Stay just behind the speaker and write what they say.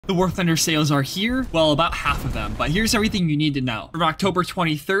The Warthunder sales are here, well, about half of them, but here's everything you need to know. From October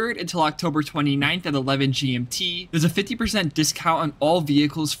 23rd until October 29th at 11 GMT, there's a 50% discount on all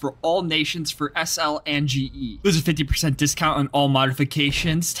vehicles for all nations for SL and GE. There's a 50% discount on all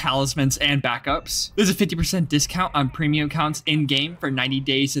modifications, talismans, and backups. There's a 50% discount on premium counts in-game for 90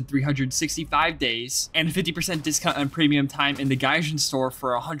 days and 365 days, and a 50% discount on premium time in the Gaijin store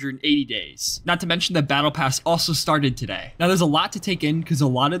for 180 days. Not to mention the Battle Pass also started today. Now there's a lot to take in because a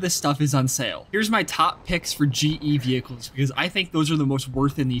lot of this stuff is on sale. Here's my top picks for GE vehicles because I think those are the most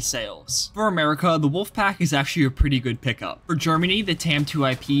worth in these sales. For America, the Wolfpack is actually a pretty good pickup. For Germany, the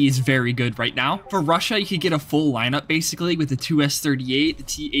TAM2IP is very good right now. For Russia, you could get a full lineup basically with the 2S38, the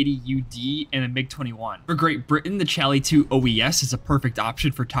T80UD, and a MiG-21. For Great Britain, the Charlie 2 OES is a perfect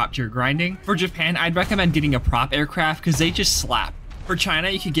option for top tier grinding. For Japan, I'd recommend getting a prop aircraft because they just slap. For China,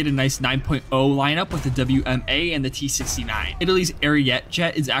 you could get a nice 9.0 lineup with the WMA and the T69. Italy's Ariete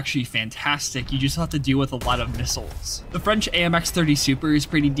jet is actually fantastic, you just have to deal with a lot of missiles. The French AMX-30 Super is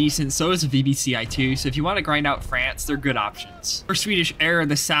pretty decent, so is the VBCI-2, so if you want to grind out France, they're good options. For Swedish Air,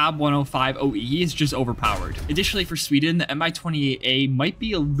 the Saab 105 OE is just overpowered. Additionally, for Sweden, the Mi-28A might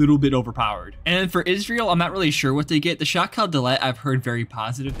be a little bit overpowered. And then for Israel, I'm not really sure what to get. The Shakhal Dalet I've heard very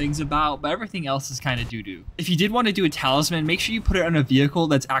positive things about, but everything else is kind of doo-doo. If you did want to do a talisman, make sure you put it on a vehicle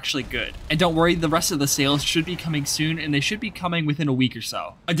that's actually good. And don't worry, the rest of the sales should be coming soon, and they should be coming within a week or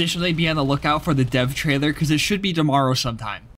so. Additionally, be on the lookout for the dev trailer because it should be tomorrow sometime.